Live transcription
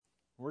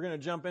We're going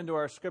to jump into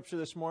our scripture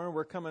this morning.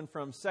 We're coming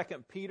from 2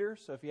 Peter,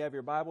 so if you have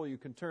your Bible, you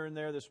can turn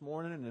there this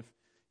morning. And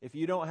if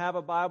you don't have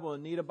a Bible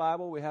and need a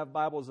Bible, we have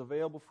Bibles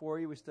available for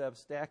you. We still have a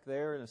stack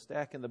there and a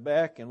stack in the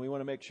back, and we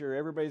want to make sure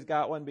everybody's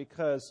got one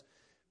because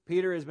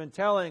Peter has been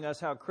telling us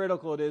how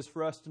critical it is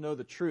for us to know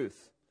the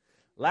truth.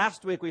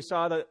 Last week we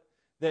saw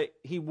that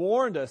he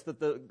warned us,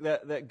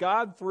 that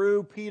God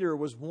through Peter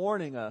was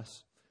warning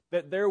us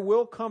that there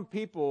will come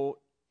people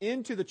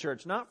into the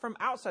church, not from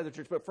outside the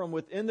church, but from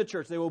within the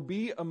church. They will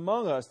be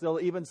among us. They'll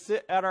even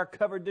sit at our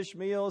covered dish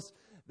meals.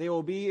 They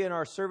will be in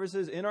our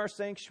services, in our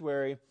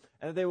sanctuary,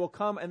 and they will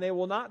come and they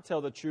will not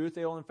tell the truth.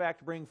 They will, in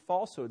fact, bring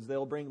falsehoods. They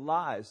will bring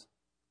lies.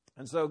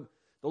 And so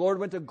the Lord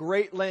went to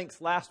great lengths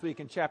last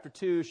week in chapter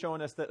 2,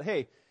 showing us that,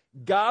 hey,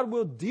 God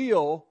will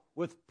deal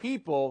with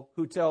people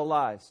who tell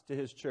lies to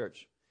His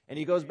church. And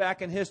He goes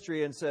back in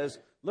history and says,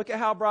 look at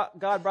how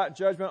God brought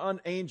judgment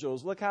on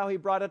angels. Look how He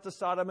brought it to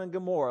Sodom and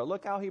Gomorrah.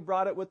 Look how He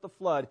brought it with the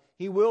flood.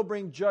 He will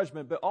bring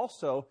judgment, but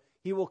also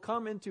He will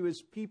come into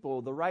His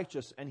people, the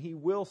righteous, and He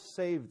will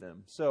save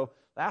them. So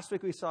last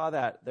week we saw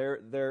that.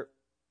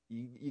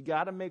 You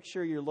got to make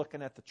sure you're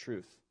looking at the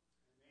truth.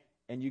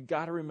 And you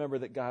got to remember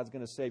that God's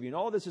going to save you. And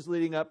all this is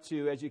leading up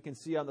to, as you can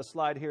see on the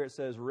slide here, it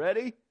says,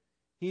 ready?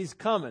 He's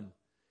coming.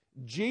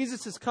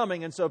 Jesus is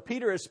coming. And so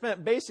Peter has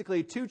spent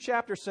basically 2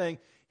 chapters saying,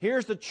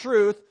 here's the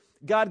truth.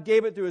 God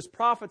gave it to His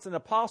prophets and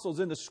apostles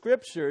in the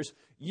Scriptures.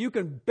 You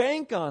can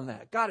bank on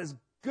that. God is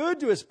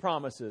good to His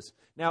promises.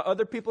 Now,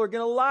 other people are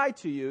going to lie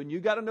to you, and you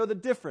got to know the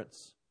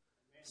difference.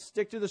 Amen.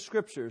 Stick to the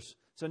Scriptures.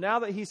 So now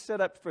that He's set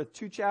up for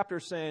 2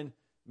 chapters saying,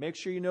 make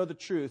sure you know the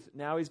truth,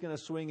 now He's going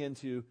to swing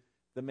into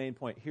the main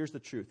point. Here's the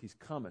truth. He's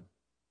coming.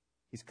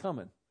 He's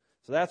coming.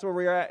 So that's where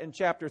we're at in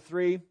chapter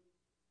 3.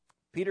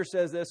 Peter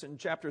says this in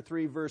chapter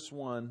 3, verse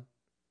 1.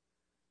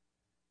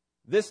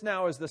 This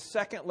now is the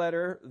second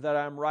letter that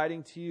I'm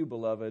writing to you,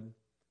 beloved.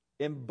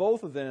 In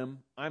both of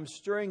them, I'm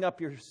stirring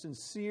up your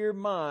sincere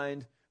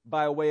mind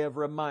by way of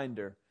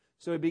reminder.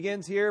 So he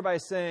begins here by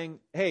saying,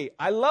 hey,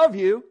 I love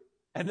you.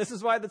 And this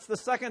is why that's the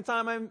second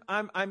time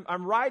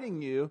I'm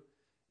writing you.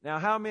 Now,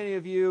 how many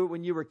of you,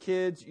 when you were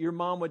kids, your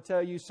mom would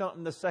tell you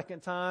something the second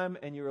time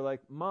and you were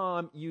like,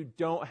 Mom, you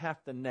don't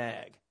have to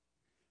nag.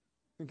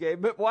 Okay,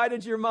 but why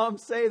did your mom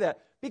say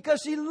that?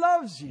 Because she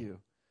loves you.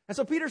 And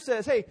so Peter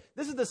says, hey,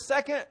 this is the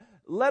second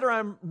letter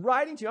I'm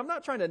writing to you. I'm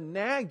not trying to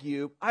nag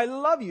you. I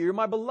love you. You're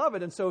my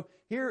beloved. And so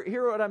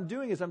here what I'm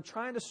doing is I'm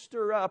trying to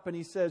stir up, and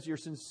he says you're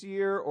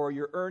sincere or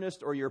you're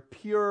earnest or you're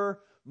pure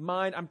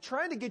mind. I'm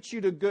trying to get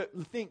you to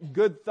think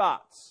good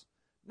thoughts.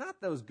 Not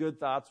those good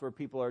thoughts where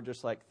people are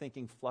just like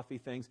thinking fluffy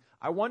things.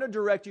 I want to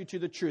direct you to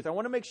the truth. I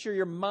want to make sure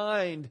your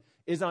mind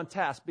is on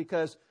task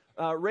because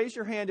raise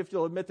your hand if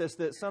you'll admit this,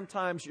 that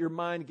sometimes your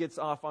mind gets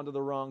off onto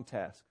the wrong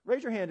task.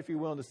 Raise your hand if you're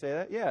willing to say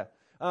that. Yeah.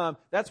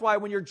 That's why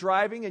when you're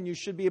driving and you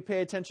should be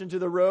paying attention to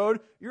the road,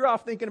 you're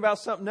off thinking about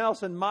something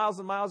else and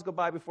miles go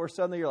by before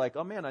suddenly you're like,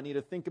 oh man, I need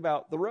to think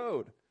about the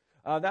road.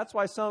 That's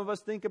why some of us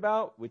think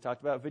about, we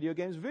talked about video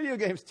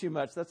games too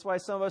much. That's why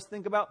some of us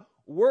think about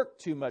work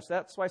too much.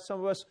 That's why some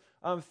of us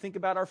think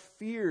about our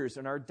fears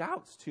and our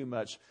doubts too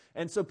much.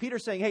 And so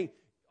Peter's saying, hey,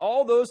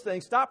 all those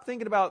things, stop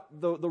thinking about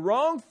the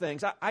wrong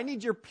things. I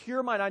need your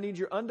pure mind. I need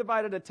your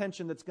undivided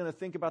attention that's going to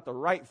think about the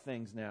right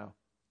things now.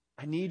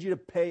 I need you to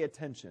pay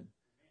attention.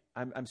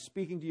 I'm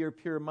speaking to your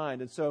pure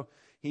mind. And so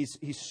he's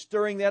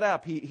stirring that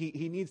up.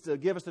 He needs to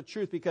give us the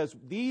truth because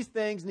these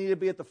things need to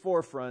be at the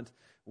forefront.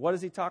 What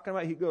is he talking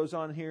about? He goes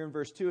on here in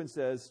verse 2 and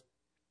says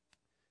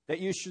that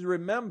you should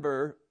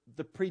remember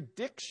the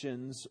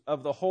predictions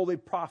of the holy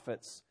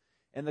prophets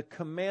and the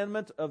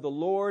commandment of the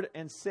Lord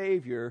and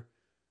Savior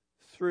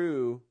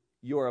through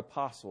your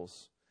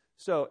apostles.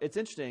 So it's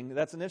interesting.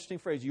 That's an interesting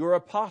phrase. Your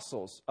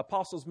apostles.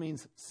 Apostles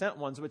means sent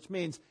ones, which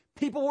means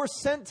people were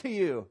sent to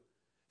you.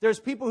 There's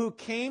people who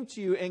came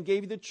to you and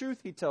gave you the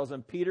truth, he tells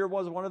them. Peter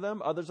was one of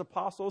them, others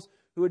apostles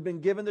who had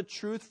been given the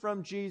truth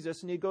from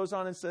Jesus. And he goes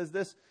on and says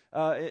this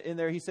in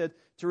there. He said,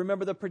 to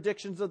remember the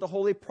predictions of the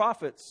holy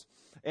prophets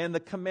and the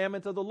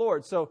commandment of the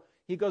Lord. So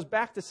he goes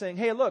back to saying,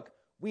 hey, look,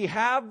 we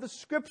have the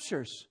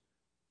Scriptures.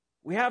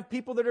 We have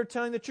people that are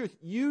telling the truth.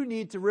 You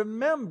need to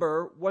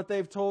remember what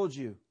they've told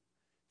you,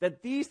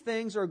 that these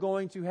things are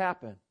going to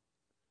happen.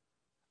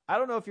 I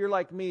don't know if you're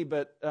like me,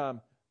 but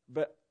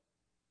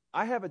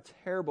I have a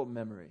terrible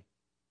memory.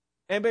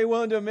 Anybody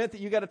willing to admit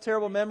that you got a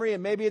terrible memory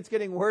and maybe it's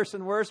getting worse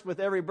and worse with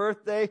every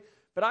birthday?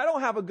 But I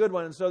don't have a good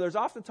one. And so there's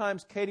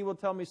oftentimes Katie will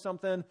tell me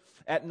something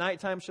at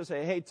nighttime. She'll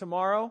say, hey,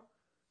 tomorrow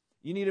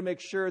you need to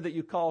make sure that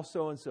you call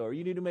so-and-so, or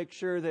you need to make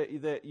sure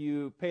that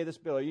you pay this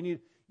bill, or you need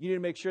to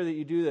make sure that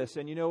you do this.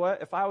 And you know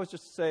what? If I was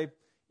just to say,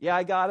 yeah,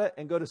 I got it,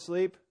 and go to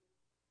sleep,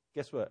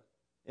 guess what?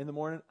 In the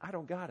morning, I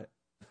don't got it.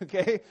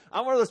 Okay?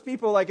 I'm one of those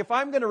people, like, if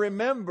I'm going to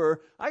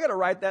remember, I got to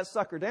write that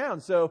sucker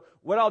down. So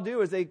what I'll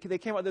do is they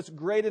came up with this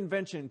great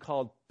invention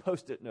called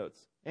Post-it notes.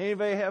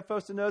 Anybody have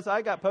Post-it notes?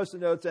 I got Post-it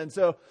notes. And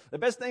so the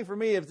best thing for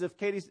me is if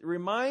Katie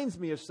reminds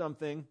me of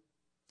something,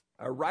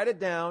 I write it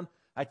down,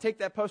 I take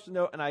that Post-it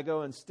note, and I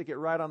go and stick it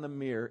right on the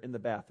mirror in the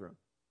bathroom.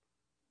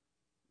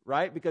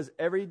 right? Because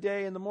every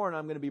day in the morning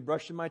I'm going to be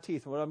brushing my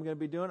teeth. And what I'm going to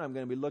be doing, I'm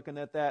going to be looking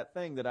at that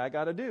thing that I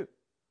got to do.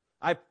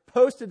 I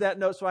posted that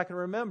note so I can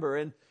remember.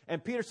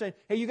 And Peter's saying,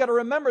 hey, you got to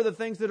remember the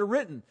things that are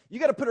written. You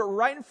got to put it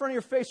right in front of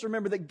your face to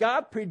remember that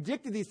God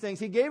predicted these things.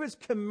 He gave His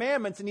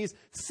commandments and He's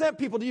sent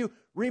people to you.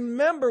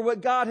 Remember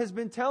what God has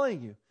been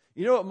telling you.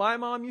 You know what my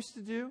mom used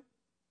to do?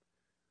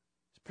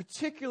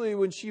 Particularly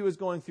when she was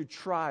going through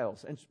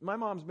trials. And my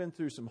mom's been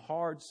through some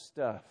hard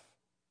stuff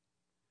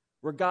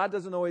where God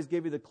doesn't always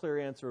give you the clear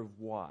answer of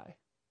why.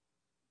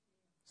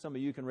 Some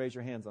of you can raise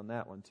your hands on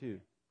that one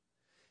too.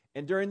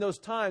 And during those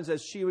times,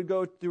 as she would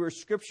go through her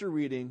scripture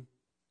reading,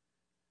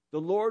 the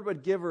Lord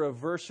would give her a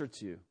verse or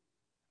two.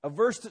 A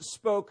verse that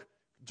spoke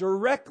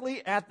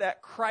directly at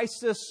that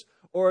crisis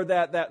or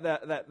that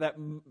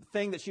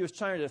thing that she was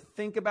trying to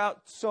think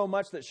about so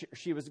much that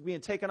she was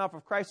being taken off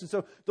of Christ. And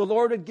so the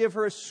Lord would give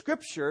her a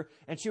scripture,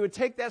 and she would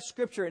take that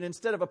scripture, and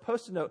instead of a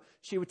Post-it note,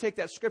 she would take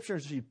that scripture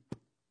and she'd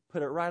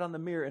put it right on the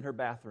mirror in her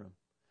bathroom.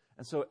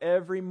 And so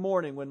every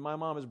morning when my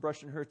mom is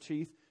brushing her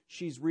teeth,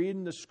 she's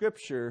reading the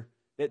scripture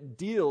that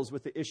deals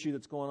with the issue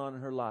that's going on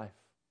in her life.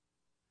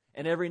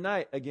 And every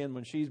night, again,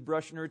 when she's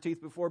brushing her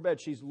teeth before bed,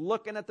 she's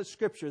looking at the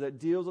scripture that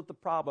deals with the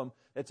problem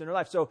that's in her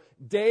life. So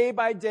day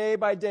by day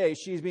by day,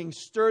 she's being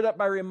stirred up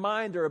by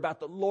reminder about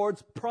the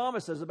Lord's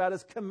promises, about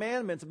His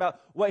commandments, about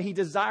what He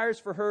desires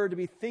for her to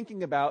be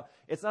thinking about.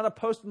 It's not a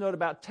Post-it note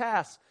about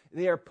tasks.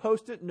 They are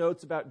Post-it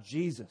notes about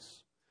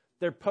Jesus.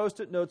 They're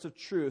Post-it notes of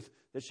truth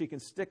that she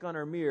can stick on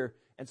her mirror.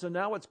 And so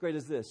now what's great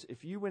is this.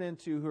 If you went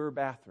into her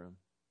bathroom,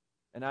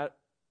 and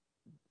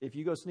if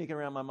you go sneaking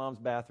around my mom's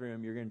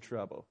bathroom, you're in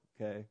trouble,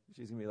 okay?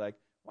 She's going to be like,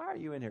 why are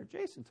you in here?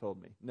 Jason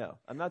told me. No,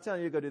 I'm not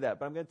telling you to go do that,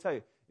 but I'm going to tell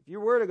you, if you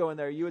were to go in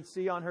there, you would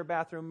see on her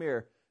bathroom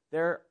mirror,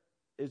 there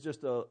is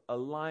just a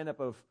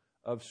lineup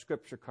of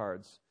scripture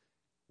cards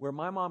where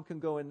my mom can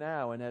go in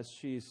now, and as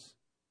she's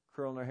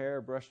curling her hair,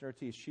 brushing her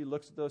teeth, she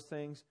looks at those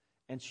things,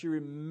 and she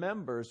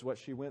remembers what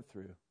she went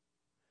through.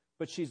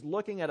 But she's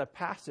looking at a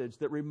passage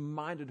that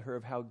reminded her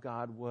of how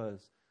God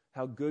was,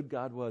 how good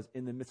God was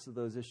in the midst of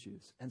those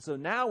issues. And so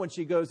now when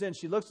she goes in,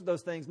 she looks at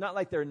those things, not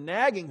like they're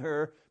nagging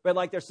her, but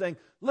like they're saying,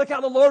 look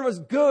how the Lord was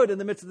good in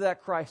the midst of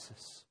that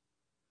crisis.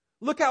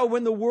 Look how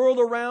when the world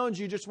around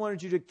you just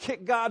wanted you to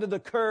kick God to the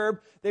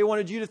curb, they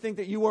wanted you to think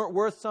that you weren't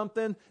worth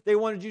something, they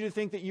wanted you to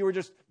think that you were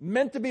just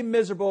meant to be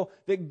miserable,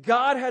 that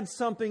God had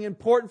something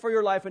important for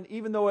your life, and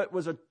even though it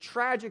was a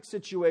tragic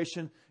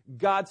situation,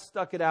 God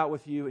stuck it out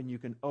with you, and you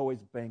can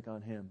always bank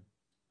on Him.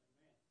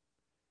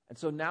 And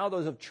so now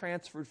those have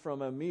transferred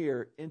from a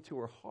mirror into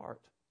her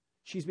heart.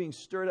 She's being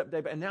stirred up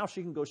day by day, and now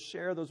she can go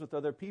share those with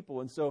other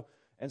people. And so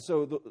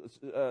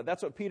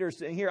that's what Peter's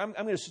saying here. I'm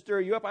going to stir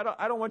you up.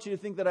 I don't want you to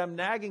think that I'm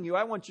nagging you.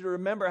 I want you to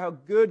remember how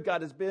good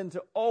God has been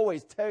to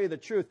always tell you the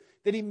truth,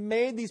 that He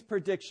made these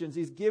predictions,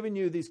 He's given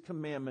you these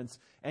commandments,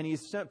 and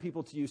He's sent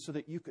people to you so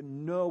that you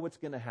can know what's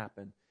going to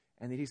happen,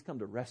 and that He's come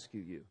to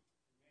rescue you.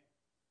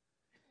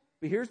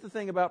 But here's the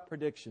thing about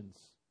predictions.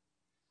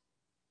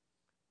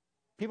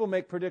 People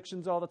make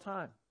predictions all the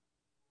time.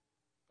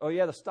 Oh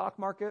yeah, the stock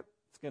market,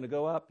 it's going to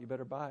go up. You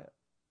better buy it.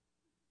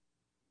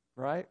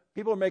 Right?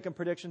 People are making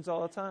predictions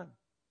all the time.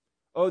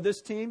 Oh,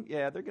 this team,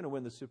 yeah, they're going to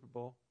win the Super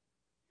Bowl.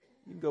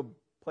 You can go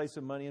play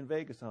some money in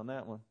Vegas on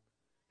that one.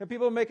 And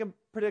people are making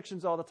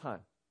predictions all the time.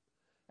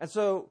 And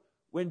so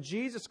when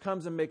Jesus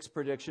comes and makes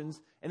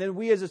predictions, and then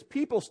we as His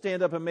people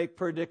stand up and make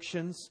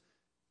predictions,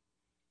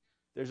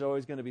 there's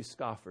always going to be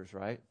scoffers,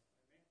 right?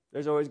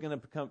 There's always going to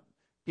become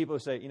people who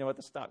say, you know what,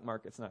 the stock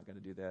market's not going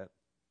to do that.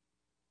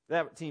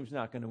 That team's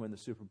not going to win the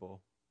Super Bowl.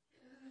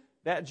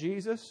 That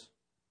Jesus,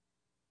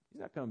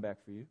 He's not coming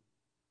back for you.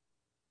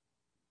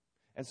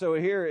 And so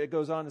here it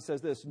goes on and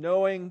says this,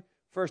 knowing,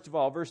 first of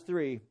all, verse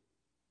 3,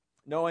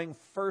 knowing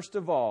first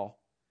of all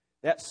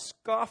that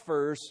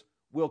scoffers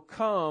will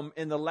come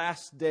in the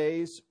last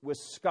days with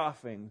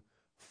scoffing,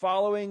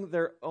 following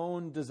their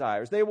own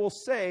desires. They will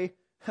say,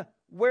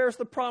 where's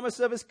the promise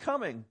of His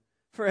coming?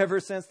 For ever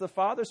since the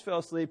fathers fell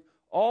asleep,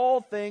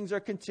 all things are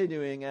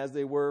continuing as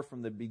they were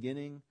from the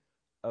beginning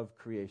of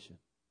creation.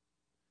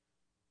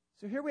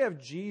 So here we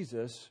have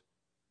Jesus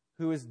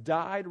who has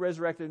died,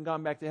 resurrected, and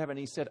gone back to heaven.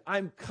 He said,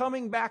 I'm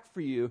coming back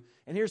for you.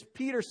 And here's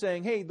Peter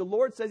saying, hey, the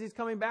Lord says He's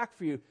coming back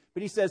for you.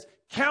 But He says,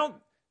 count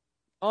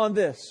on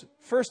this.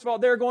 First of all,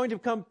 there are going to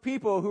come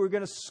people who are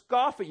going to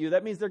scoff at you.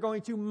 That means they're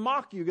going to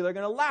mock you. They're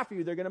going to laugh at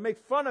you. They're going to make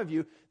fun of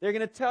you. They're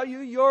going to tell you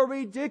you're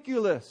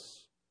ridiculous.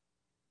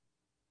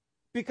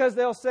 Because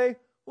they'll say,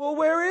 well,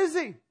 where is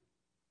He?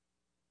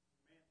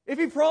 If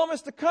He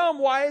promised to come,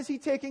 why is He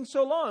taking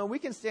so long? And we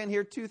can stand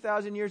here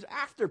 2,000 years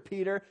after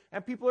Peter,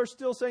 and people are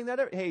still saying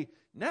that. Hey,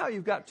 now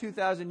you've got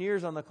 2,000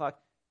 years on the clock.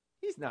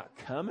 He's not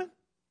coming.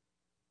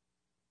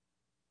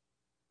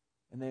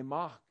 And they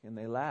mock and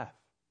they laugh.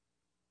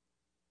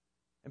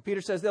 And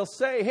Peter says, they'll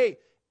say, hey,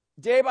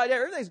 day by day,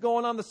 everything's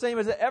going on the same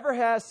as it ever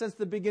has since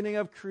the beginning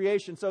of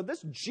creation. So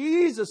this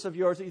Jesus of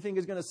yours that you think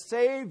is going to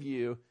save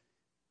you,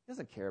 He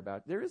doesn't care about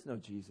it. There is no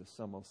Jesus,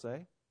 some will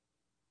say.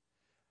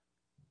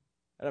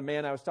 And a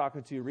man I was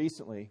talking to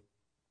recently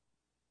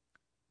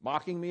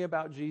mocking me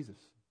about Jesus.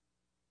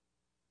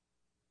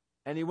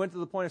 And he went to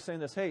the point of saying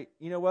this, hey,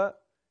 you know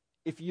what?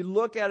 If you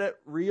look at it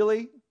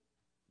really,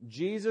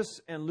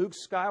 Jesus and Luke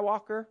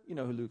Skywalker, you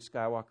know who Luke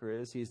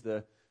Skywalker is. He's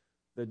the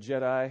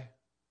Jedi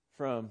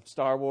from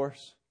Star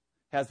Wars,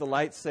 has the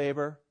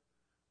lightsaber,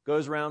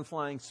 goes around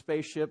flying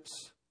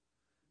spaceships,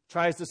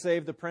 tries to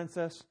save the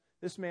princess.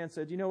 This man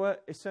said, you know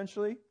what?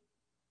 Essentially,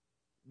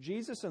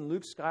 Jesus and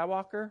Luke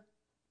Skywalker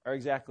are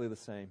exactly the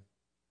same.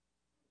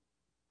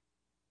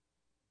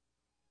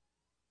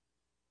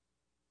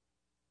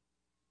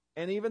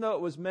 And even though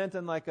it was meant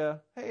in like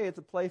a, hey, it's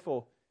a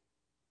playful,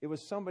 it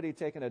was somebody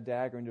taking a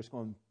dagger and just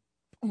going,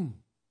 boom.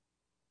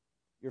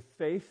 Your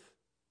faith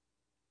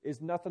is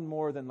nothing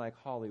more than like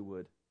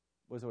Hollywood,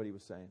 was what he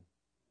was saying.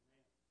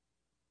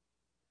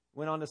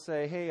 Went on to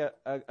say, hey,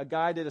 a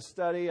guy did a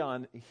study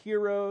on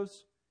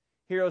heroes.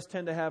 Heroes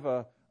tend to have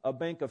a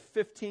bank of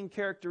 15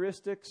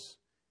 characteristics.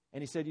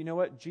 And he said, you know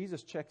what?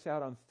 Jesus checks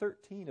out on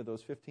 13 of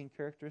those 15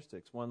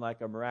 characteristics. One like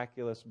a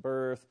miraculous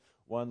birth,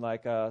 one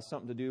like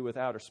something to do with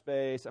outer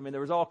space. I mean,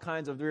 there was all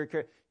kinds of weird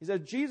characteristics. He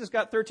said, Jesus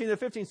got 13 to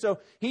 15. So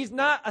he's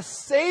not a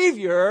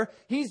savior.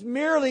 He's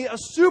merely a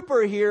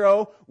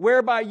superhero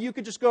whereby you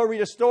could just go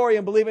read a story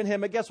and believe in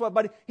him. But guess what,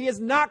 buddy? He is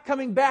not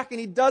coming back, and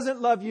he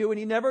doesn't love you, and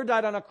he never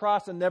died on a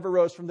cross and never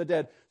rose from the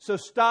dead. So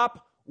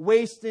stop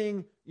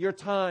wasting your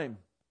time.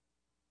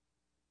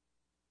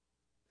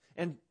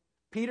 And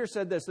Peter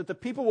said this, that the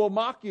people will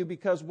mock you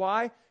because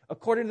why?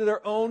 According to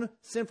their own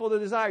sinful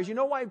desires. You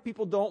know why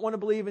people don't want to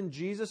believe in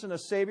Jesus and a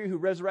Savior who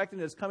resurrected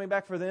and is coming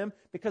back for them?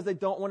 Because they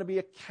don't want to be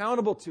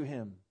accountable to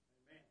Him.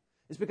 Amen.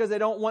 It's because they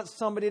don't want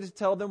somebody to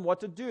tell them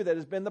what to do. That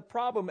has been the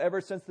problem ever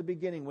since the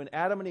beginning. When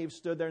Adam and Eve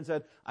stood there and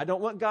said, I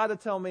don't want God to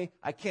tell me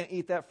I can't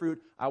eat that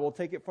fruit. I will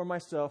take it for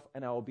myself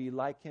and I will be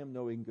like Him,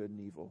 knowing good and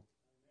evil.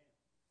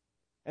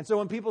 And so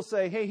when people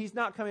say, hey, He's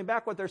not coming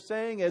back, what they're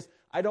saying is,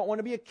 I don't want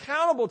to be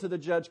accountable to the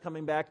judge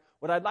coming back.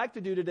 What I'd like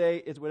to do today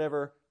is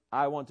whatever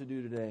I want to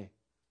do today.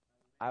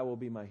 I will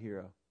be my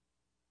hero.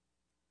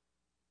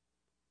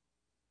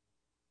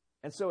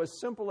 And so as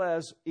simple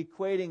as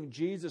equating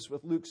Jesus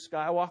with Luke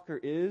Skywalker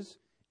is,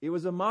 it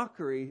was a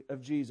mockery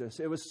of Jesus.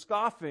 It was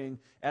scoffing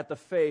at the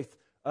faith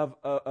of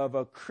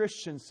a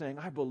Christian saying,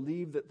 I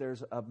believe that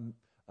there's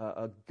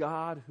a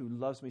God who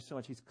loves me so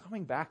much. He's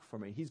coming back for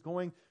me. He's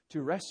going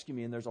to rescue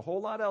me. And there's a whole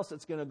lot else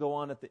that's going to go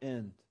on at the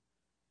end.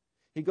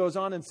 He goes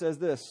on and says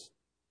this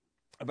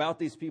about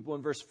these people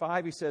in verse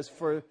 5. He says,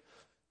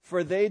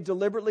 For they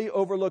deliberately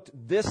overlooked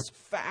this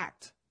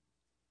fact,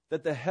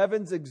 that the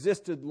heavens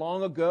existed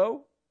long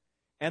ago,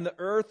 and the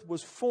earth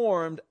was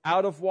formed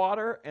out of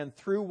water and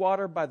through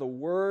water by the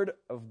word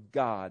of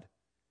God,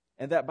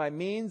 and that by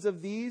means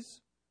of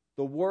these,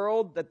 the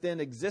world that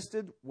then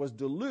existed was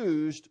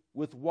deluged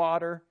with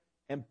water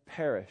and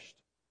perished.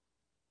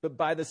 But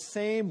by the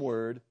same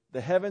word,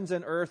 the heavens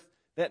and earth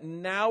that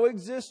now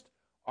exist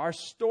are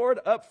stored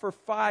up for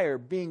fire,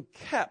 being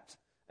kept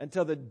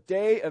until the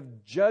day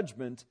of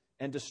judgment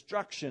and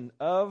destruction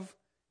of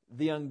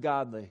the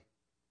ungodly.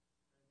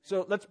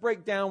 So let's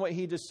break down what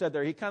he just said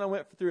there. He kind of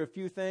went through a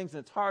few things,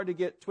 and it's hard to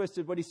get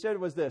twisted. What he said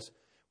was this: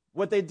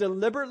 what they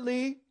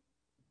deliberately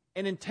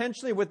and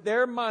intentionally, with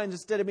their minds,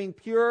 instead of being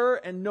pure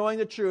and knowing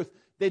the truth,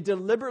 they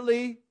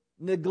deliberately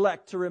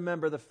neglect to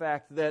remember the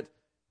fact that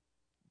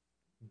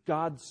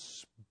God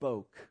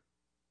spoke.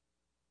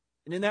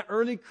 And in that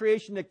early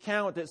creation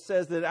account, it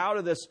says that out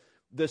of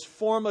this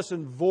formless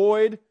and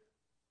void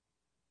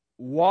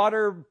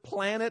water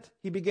planet,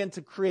 He began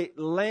to create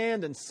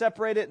land and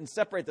separate it and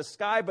separate the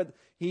sky. But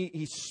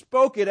he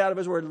spoke it out of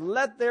His word.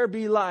 Let there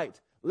be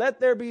light. Let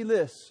there be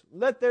this.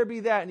 Let there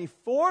be that. And He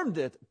formed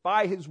it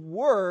by His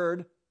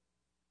word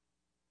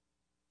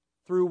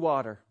through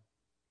water.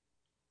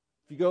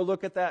 If you go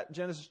look at that,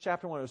 Genesis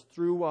chapter 1, it was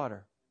through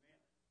water.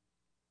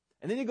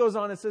 And then he goes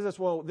on and says this,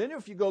 well, then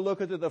if you go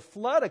look at the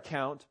flood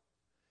account,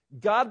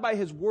 God by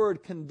His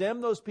word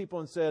condemned those people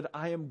and said,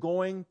 I am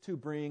going to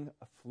bring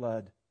a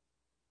flood.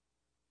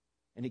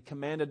 And He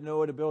commanded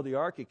Noah to build the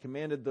ark. He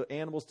commanded the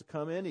animals to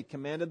come in. He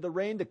commanded the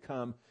rain to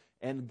come.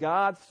 And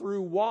God,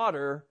 through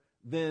water,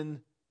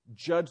 then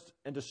judged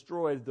and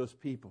destroyed those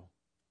people.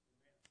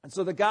 And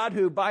so the God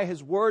who by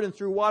His word and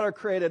through water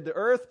created the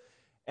earth,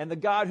 and the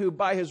God who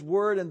by His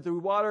word and through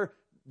water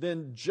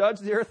then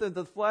judged the earth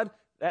into the flood,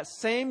 that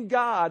same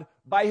God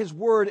by His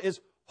word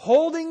is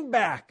holding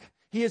back.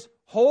 He is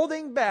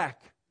holding back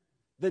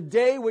the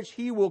day which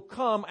He will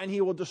come and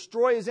He will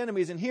destroy His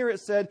enemies. And here it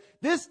said,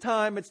 this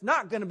time it's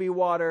not going to be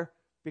water.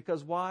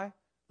 Because why?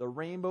 The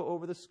rainbow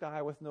over the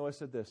sky with Noah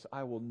said this: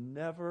 I will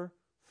never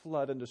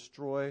flood and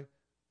destroy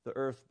the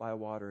earth by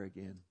water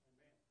again.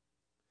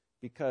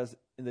 Because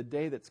in the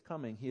day that's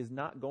coming, He is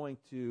not going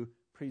to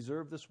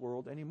preserve this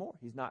world anymore.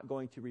 He's not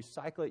going to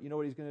recycle it. You know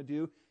what He's going to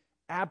do?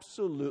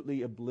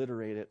 Absolutely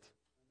obliterate it.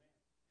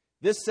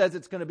 This says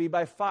it's going to be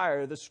by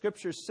fire. The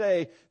scriptures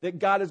say that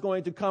God is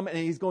going to come and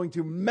He's going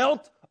to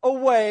melt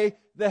away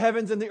the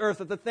heavens and the earth.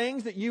 That the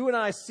things that you and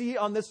I see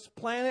on this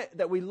planet,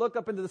 that we look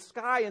up into the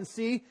sky and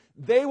see,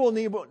 they will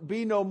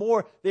be no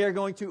more. They are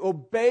going to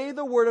obey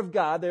the word of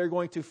God. They are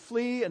going to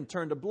flee and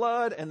turn to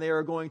blood, and they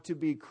are going to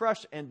be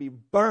crushed and be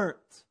burnt.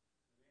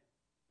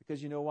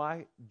 Because you know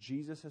why?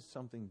 Jesus has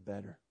something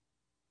better.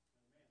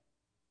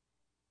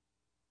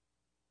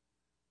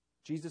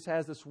 Jesus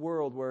has this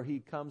world where He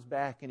comes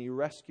back and He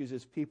rescues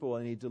His people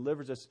and He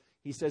delivers us,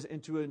 He says,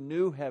 into a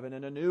new heaven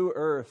and a new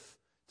earth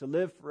to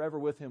live forever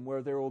with Him,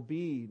 where there will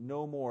be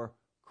no more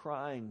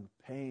crying,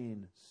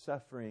 pain,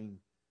 suffering,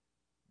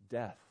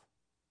 death.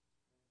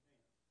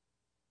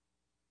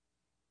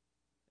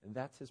 And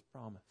that's His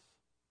promise.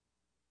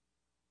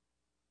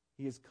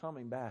 He is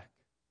coming back.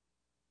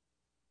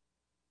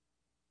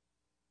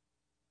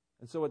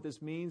 And so what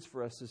this means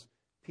for us is,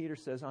 Peter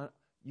says,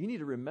 you need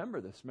to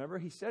remember this. Remember,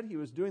 he said he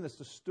was doing this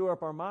to store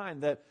up our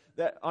mind, that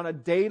on a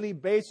daily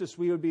basis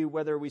we would be,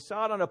 whether we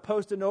saw it on a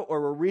Post-it note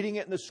or we're reading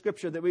it in the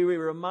Scripture, that we would be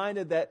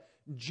reminded that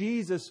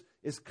Jesus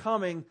is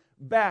coming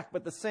back.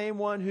 But the same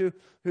one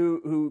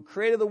who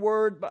created the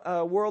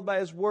world by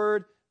His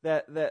Word,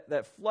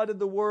 that flooded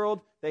the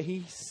world, that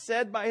He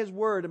said by His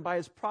Word and by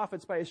His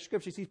prophets, by His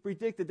Scriptures, He's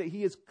predicted that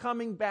He is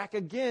coming back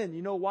again.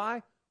 You know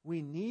why?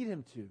 We need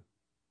Him to.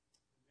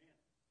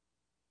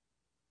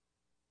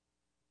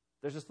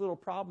 There's this little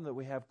problem that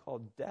we have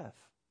called death.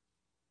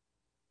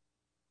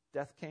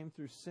 Death came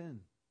through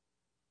sin.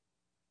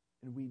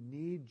 And we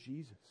need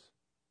Jesus.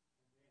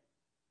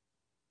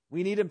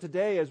 We need Him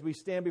today as we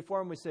stand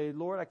before Him. We say,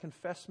 Lord, I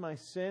confess my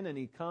sin. And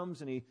He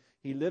comes and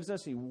He lives in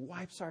us. He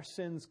wipes our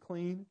sins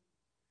clean.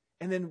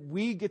 And then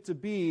we get to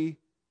be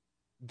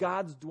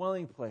God's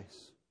dwelling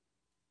place.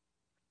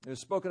 It was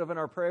spoken of in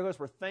our prayer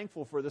list. We're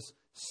thankful for this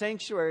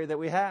sanctuary that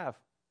we have.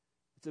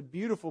 It's a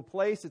beautiful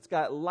place. It's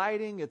got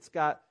lighting. It's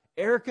got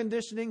air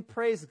conditioning.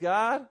 Praise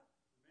God.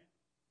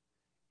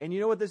 And you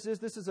know what this is?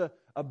 This is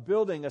a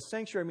building. A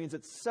sanctuary means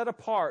it's set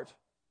apart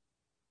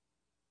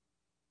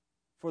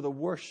for the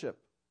worship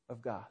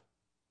of God.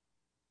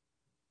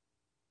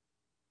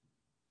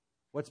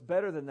 What's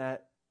better than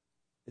that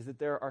is that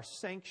there are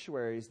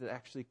sanctuaries that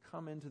actually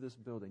come into this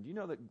building. Do you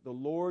know that the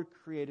Lord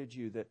created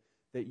you, that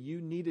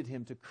you needed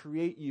Him to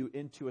create you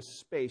into a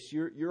space?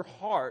 Your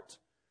heart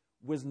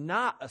was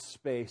not a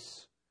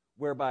space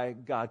whereby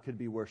God could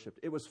be worshipped.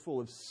 It was full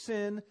of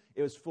sin.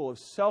 It was full of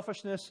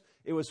selfishness.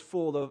 It was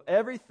full of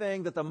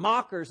everything that the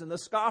mockers and the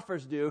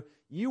scoffers do.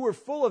 You were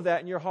full of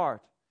that in your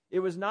heart. It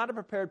was not a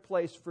prepared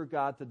place for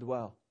God to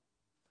dwell.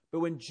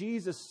 But when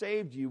Jesus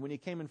saved you, when He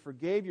came and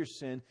forgave your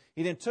sin,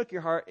 He then took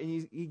your heart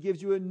and He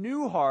gives you a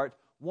new heart,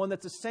 one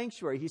that's a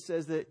sanctuary. He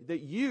says that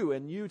you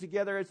and you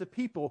together as a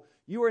people,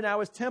 you are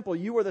now His temple.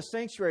 You are the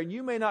sanctuary. And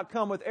you may not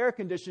come with air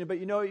conditioning, but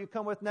you know what you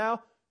come with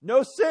now?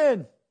 No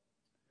sin.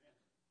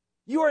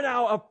 You are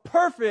now a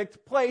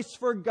perfect place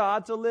for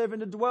God to live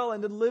and to dwell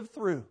and to live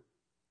through.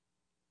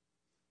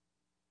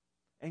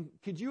 And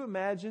could you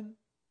imagine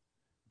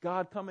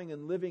God coming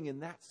and living in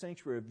that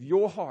sanctuary of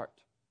your heart?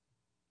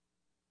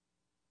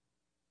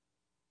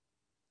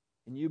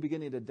 And you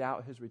beginning to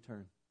doubt His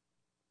return.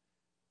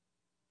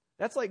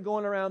 That's like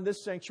going around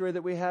this sanctuary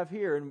that we have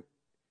here. And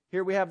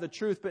here we have the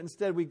truth, but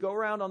instead we go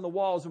around on the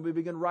walls and we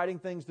begin writing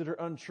things that are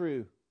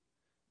untrue.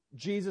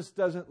 Jesus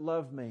doesn't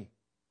love me.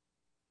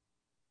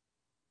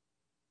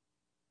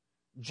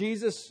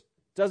 Jesus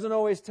doesn't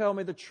always tell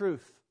me the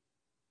truth.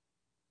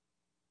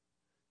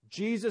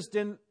 Jesus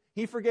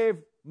He forgave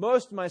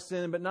most of my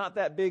sin, but not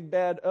that big,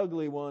 bad,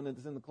 ugly one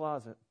that's in the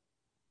closet.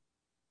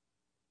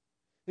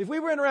 If we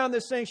went around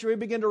this sanctuary and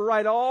began to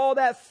write all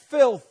that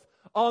filth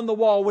on the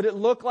wall, would it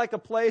look like a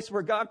place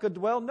where God could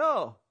dwell?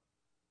 No.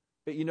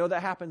 But you know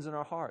that happens in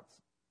our hearts.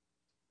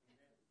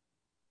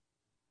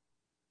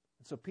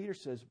 And so Peter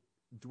says,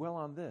 dwell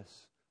on this.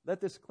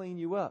 Let this clean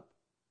you up.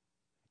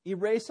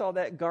 Erase all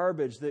that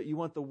garbage that you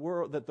want the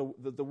world, that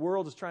the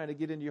world is trying to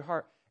get into your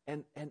heart,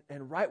 and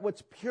write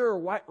what's pure,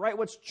 write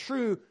what's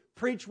true,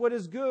 preach what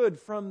is good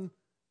from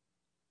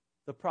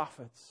the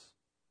prophets,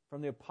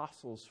 from the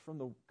apostles, from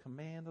the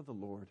command of the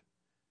Lord.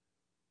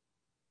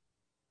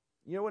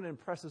 You know what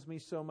impresses me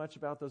so much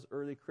about those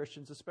early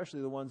Christians,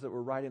 especially the ones that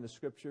were writing the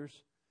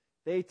Scriptures?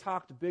 They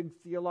talked big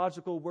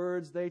theological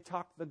words. They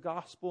talked the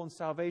gospel and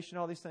salvation,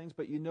 all these things.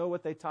 But you know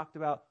what they talked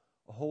about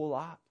a whole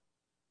lot?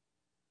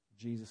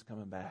 Jesus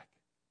coming back.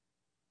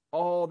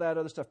 All that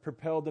other stuff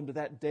propelled them to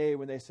that day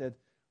when they said,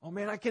 oh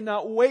man, I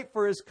cannot wait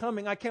for His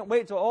coming. I can't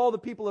wait till all the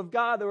people of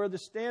God that are to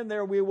stand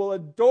there. We will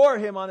adore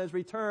Him on His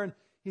return.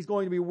 He's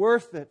going to be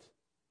worth it.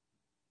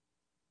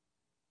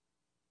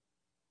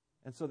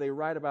 And so they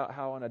write about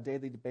how on a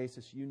daily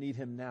basis you need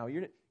Him now.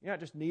 You're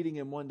not just needing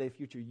Him one day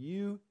future.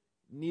 You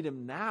need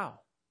Him now.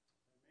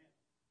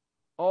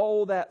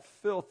 All that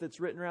filth that's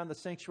written around the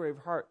sanctuary of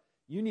heart,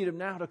 you need Him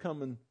now to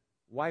come and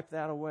wipe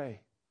that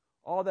away.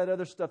 All that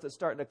other stuff that's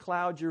starting to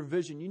cloud your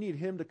vision, you need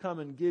Him to come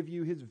and give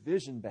you His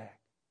vision back.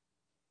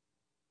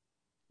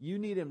 You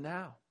need Him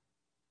now.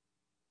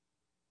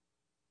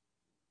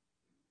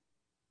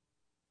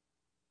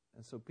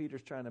 And so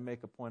Peter's trying to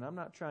make a point. I'm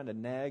not trying to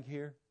nag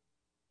here.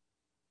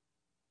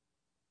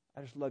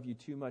 I just love you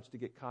too much to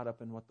get caught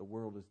up in what the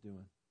world is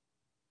doing.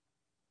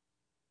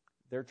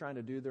 They're trying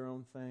to do their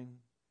own thing.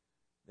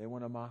 They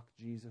want to mock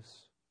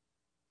Jesus.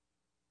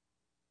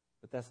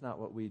 But that's not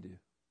what we do.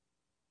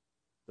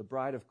 The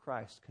bride of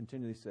Christ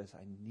continually says,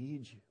 I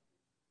need you.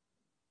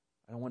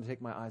 I don't want to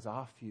take my eyes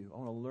off you. I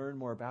want to learn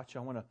more about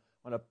you. I want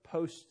to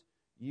post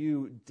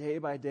you day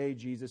by day,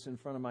 Jesus, in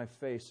front of my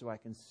face so I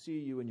can see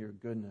you in your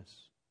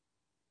goodness.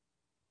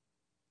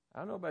 I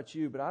don't know about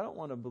you, but I don't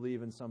want to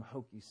believe in some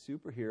hokey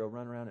superhero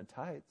running around in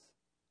tights.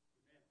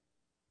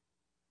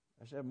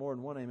 I should have more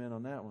than one amen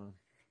on that one.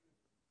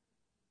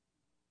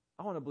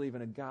 I want to believe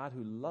in a God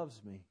who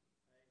loves me.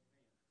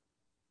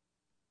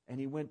 And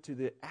He went to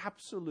the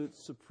absolute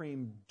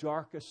supreme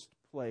darkest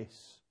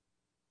place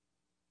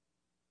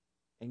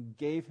and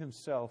gave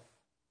Himself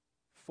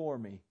for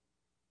me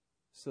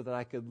so that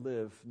I could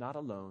live not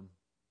alone,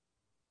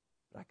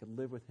 but I could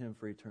live with Him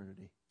for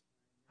eternity.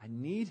 I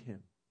need Him.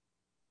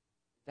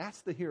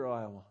 That's the hero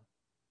I want.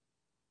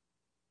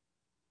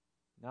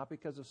 Not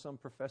because of some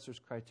professor's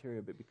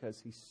criteria, but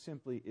because He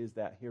simply is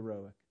that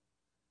heroic.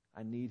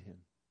 I need Him.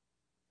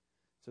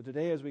 So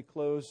today as we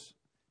close,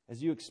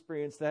 as you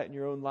experience that in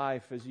your own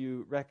life, as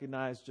you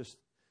recognize just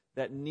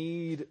that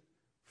need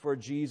for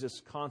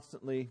Jesus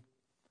constantly,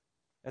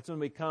 that's when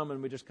we come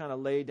and we just kind of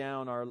lay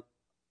down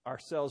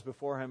ourselves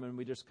before Him and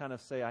we just kind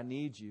of say, I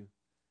need you.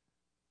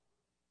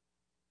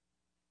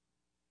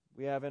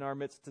 We have in our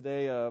midst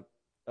today a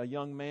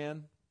young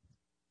man.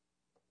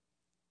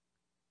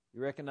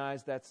 You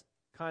recognize that's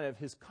kind of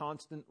his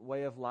constant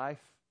way of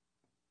life.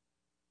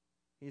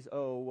 He's,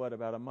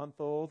 about a month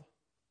old?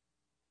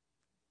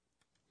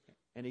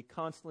 And he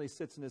constantly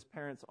sits in his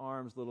parents'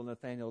 arms, little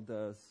Nathaniel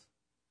does.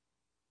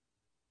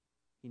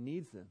 He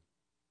needs them.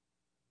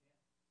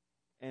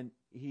 And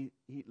he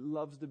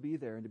loves to be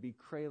there and to be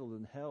cradled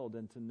and held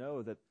and to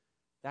know that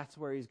that's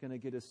where he's going to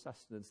get his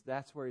sustenance.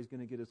 That's where he's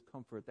going to get his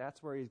comfort.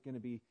 That's where he's going to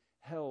be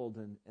held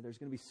and there's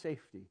going to be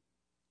safety.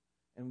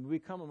 And when we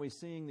come and we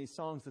sing these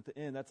songs at the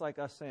end, that's like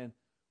us saying,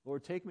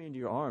 Lord, take me into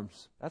your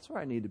arms. That's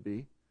where I need to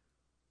be.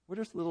 We're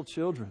just little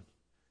children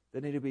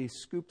that need to be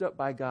scooped up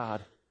by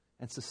God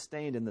and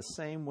sustained in the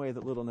same way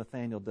that little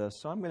Nathaniel does.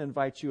 So I'm going to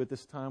invite you at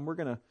this time. We're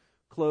going to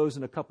close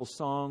in a couple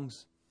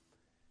songs.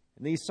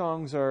 And these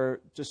songs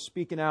are just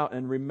speaking out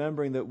and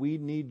remembering that we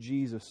need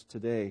Jesus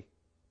today.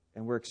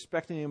 And we're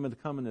expecting Him to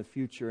come in the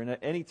future. And at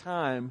any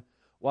time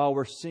while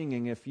we're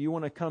singing, if you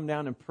want to come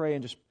down and pray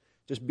and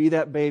just be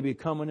that baby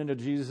coming into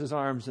Jesus'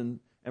 arms and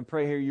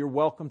pray here, you're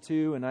welcome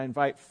to. And I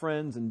invite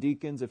friends and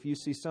deacons, if you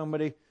see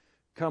somebody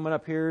coming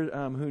up here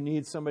who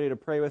needs somebody to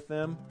pray with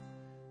them,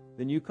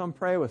 then you come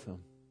pray with them.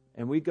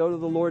 And we go to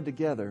the Lord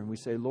together and we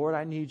say, Lord,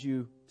 I need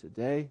you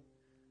today.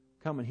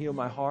 Come and heal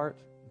my heart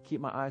and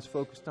keep my eyes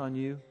focused on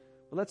you.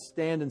 Well, let's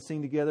stand and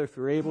sing together if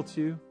you're able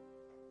to.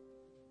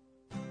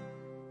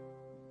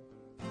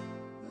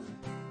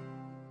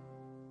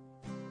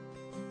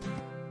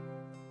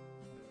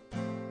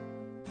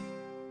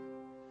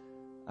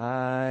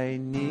 I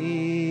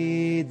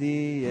need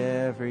Thee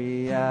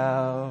every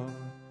hour,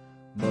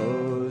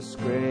 most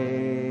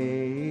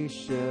gracious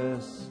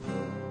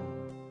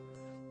Lord.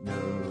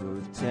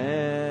 No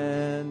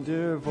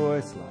tender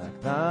voice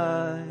like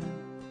Thine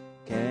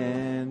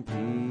can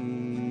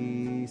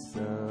peace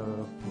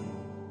afford.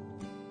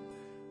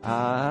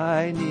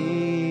 I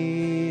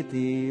need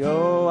Thee,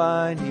 oh,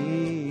 I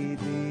need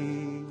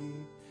Thee.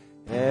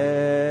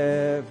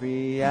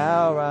 Every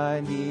hour I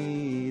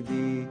need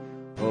Thee.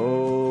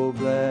 Oh,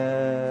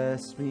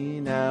 bless me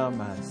now,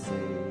 my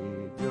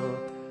Savior.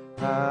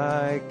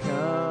 I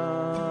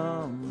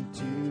come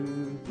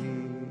to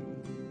Thee.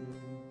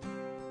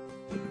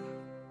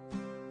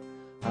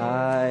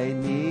 I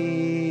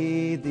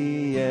need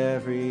Thee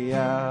every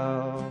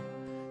hour.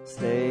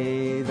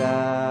 Stay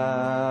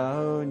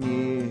Thou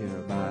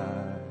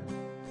nearby.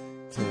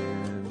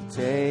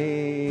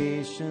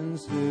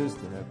 Temptations lose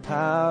their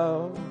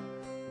power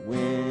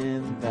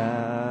when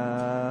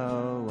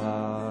Thou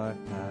art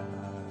nigh.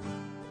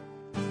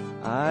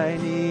 I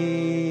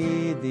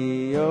need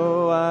Thee,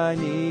 oh, I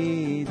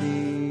need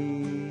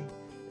Thee.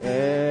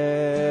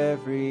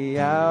 Every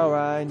hour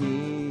I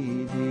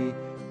need Thee.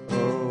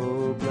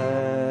 Oh,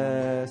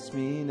 bless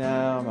me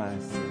now, my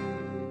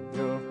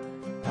Savior.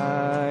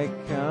 I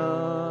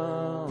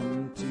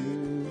come to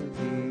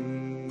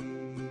Thee.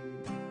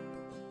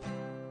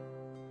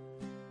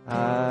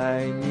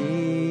 I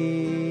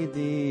need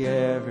Thee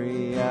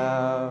every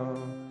hour.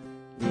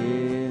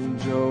 In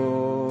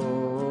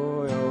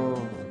joy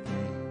or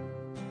pain,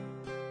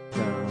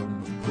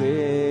 come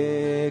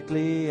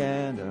quickly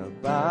and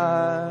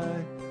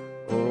abide,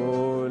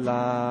 or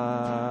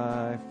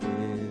life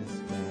is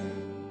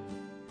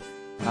vain.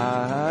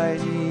 I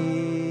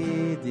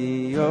need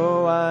Thee,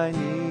 oh, I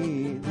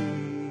need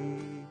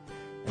Thee.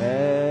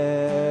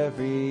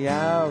 Every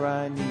hour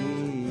I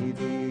need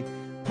Thee.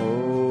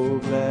 Oh,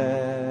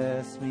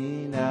 bless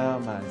me now,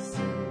 my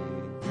Savior.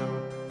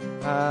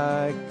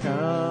 I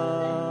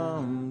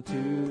come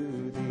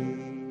to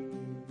Thee.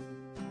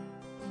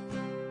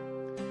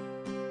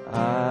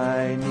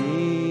 I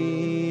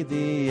need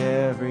Thee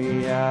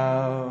every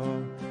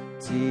hour.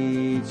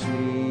 Teach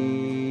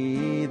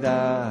me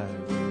Thy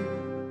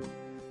word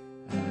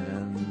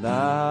and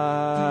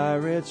Thy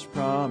rich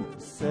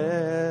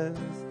promises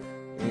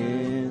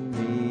in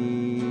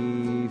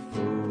Thee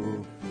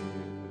fulfilled.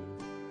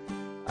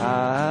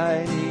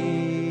 I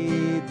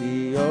need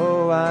Thee,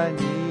 oh, I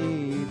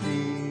need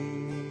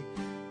Thee.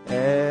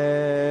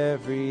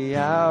 Every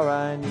hour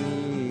I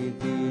need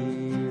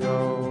Thee,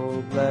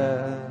 oh,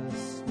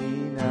 bless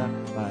me now,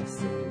 my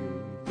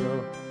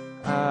Savior,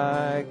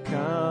 I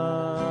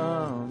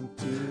come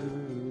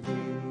to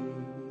Thee.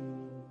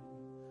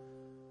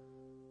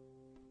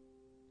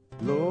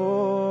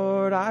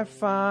 Lord, I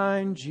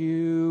find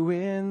You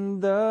in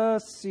the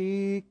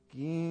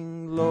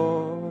seeking,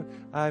 Lord,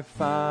 I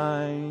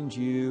find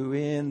You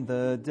in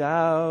the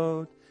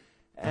doubt.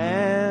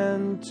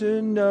 And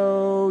to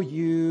know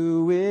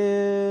You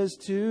is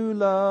to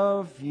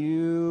love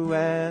You,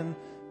 and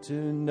to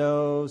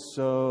know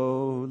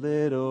so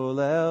little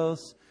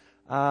else.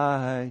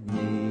 I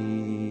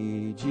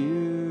need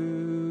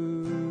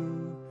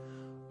You.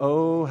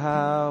 Oh,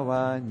 how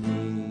I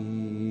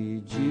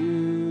need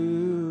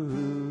You.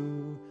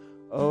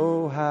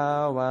 Oh,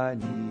 how I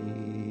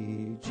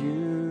need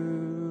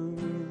You.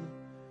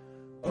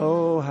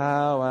 Oh,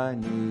 how I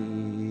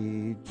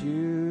need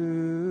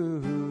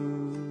You.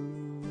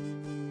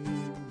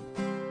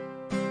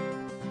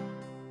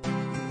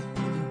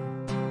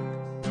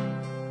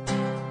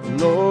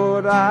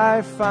 Lord,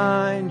 I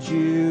find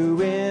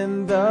You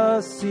in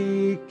the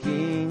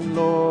seeking,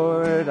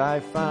 Lord, I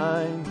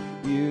find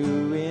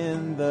You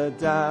in the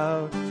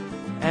doubt.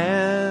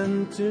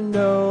 And to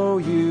know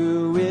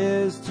You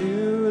is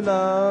to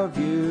love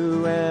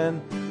You,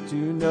 and to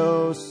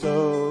know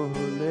so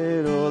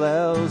little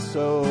else.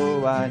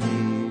 So I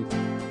need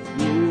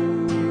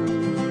You.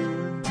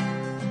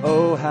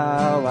 Oh,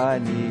 how I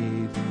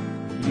need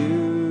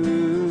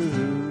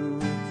You.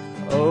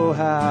 Oh,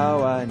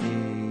 how I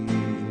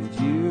need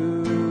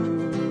You.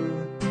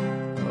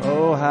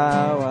 Oh,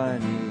 how I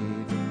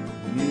need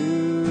You.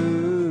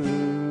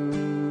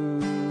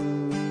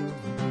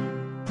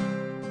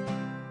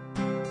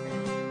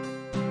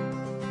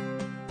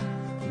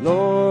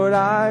 Lord,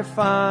 I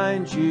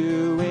find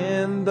You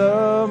in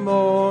the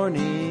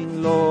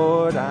morning,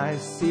 Lord, I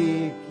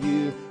seek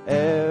You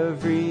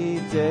every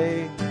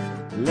day.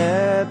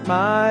 Let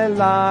my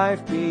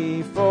life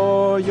be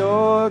for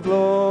Your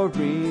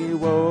glory,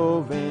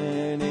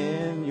 woven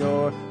in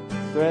Your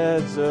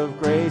threads of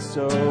grace.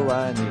 So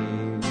I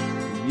need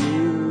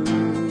You.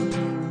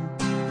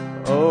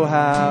 Oh,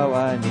 how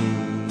I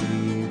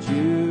need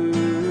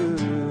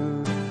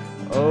You.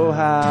 Oh,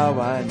 how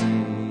I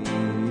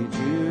need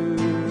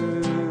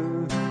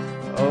You.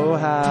 Oh,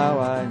 how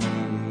I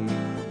need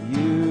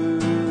You.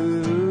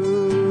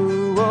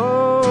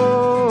 Oh,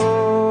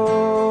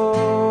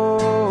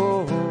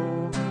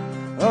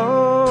 oh,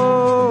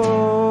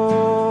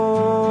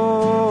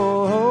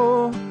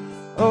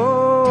 oh,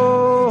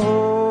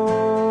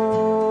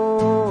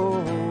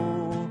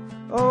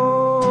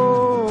 oh,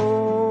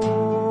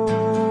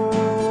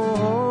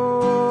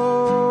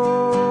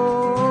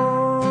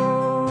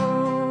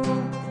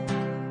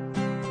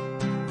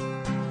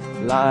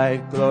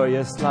 Light,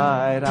 glorious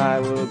light, I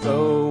will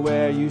go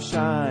where You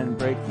shine.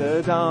 Break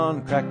the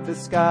dawn, crack the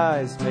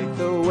skies, make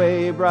the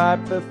way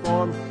bright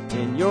before me.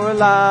 In Your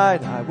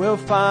light I will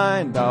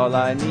find all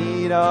I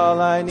need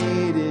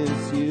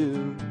is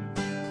You.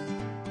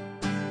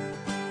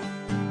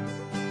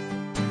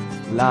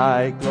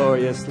 Light,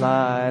 glorious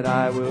light,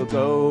 I will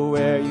go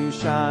where You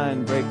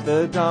shine. Break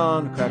the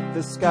dawn, crack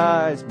the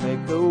skies,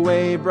 make the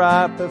way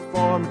bright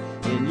before me.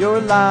 In Your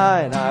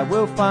light I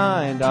will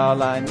find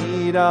all I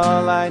need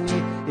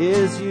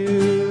is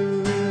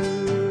You.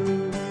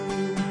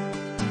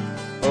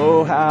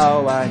 Oh,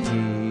 how I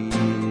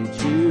need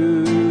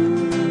You.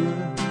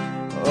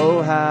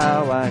 Oh,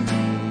 how I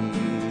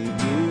need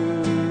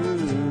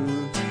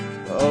You.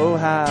 Oh,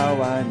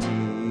 how I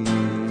need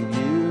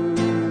You.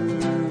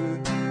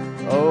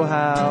 Oh,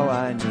 how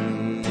I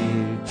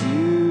need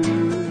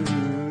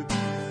You.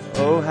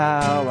 Oh,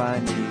 how I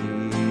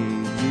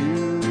need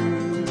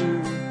You.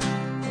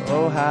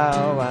 Oh,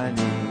 how I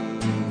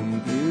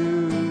need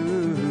You.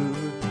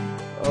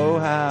 Oh,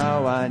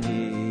 how I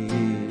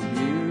need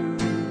You.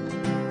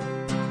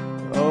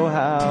 Oh,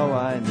 how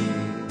I need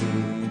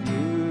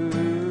You.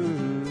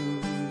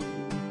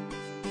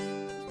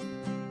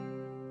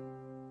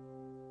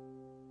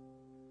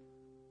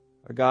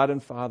 Our God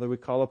and Father, we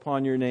call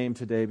upon Your name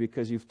today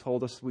because You've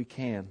told us we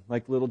can.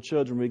 Like little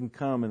children, we can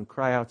come and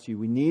cry out to You.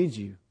 We need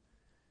You.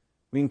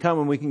 We can come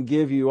and we can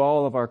give You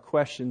all of our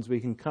questions. We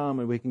can come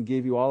and we can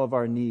give You all of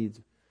our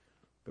needs.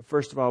 But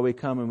first of all, we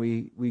come and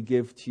we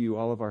give to You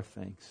all of our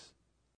thanks.